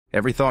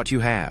every thought you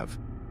have,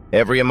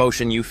 every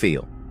emotion you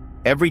feel.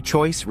 Every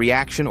choice,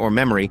 reaction, or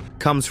memory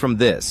comes from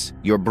this,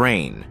 your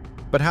brain.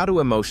 But how do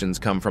emotions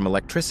come from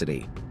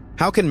electricity?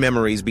 How can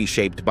memories be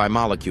shaped by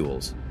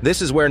molecules?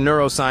 This is where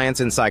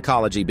neuroscience and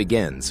psychology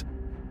begins.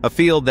 A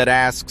field that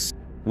asks,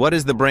 what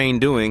is the brain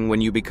doing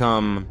when you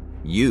become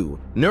you?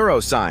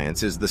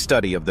 Neuroscience is the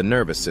study of the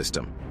nervous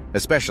system,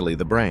 especially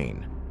the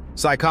brain.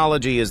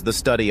 Psychology is the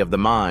study of the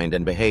mind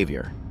and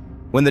behavior.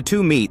 When the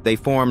two meet, they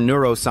form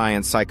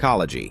neuroscience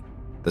psychology,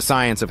 the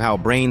science of how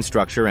brain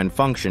structure and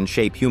function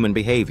shape human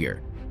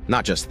behavior,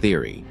 not just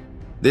theory.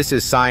 This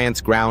is science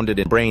grounded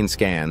in brain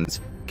scans,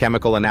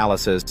 chemical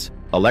analysis,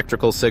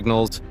 electrical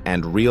signals,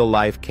 and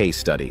real-life case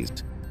studies.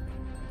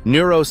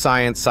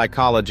 Neuroscience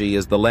psychology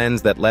is the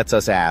lens that lets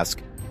us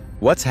ask,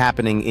 what's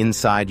happening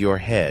inside your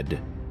head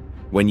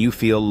when you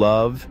feel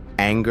love,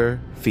 anger,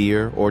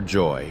 fear, or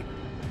joy?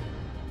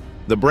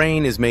 The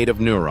brain is made of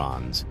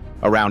neurons,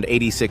 around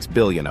 86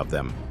 billion of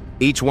them.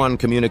 Each one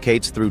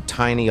communicates through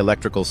tiny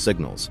electrical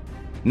signals.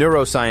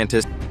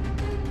 Neuroscientists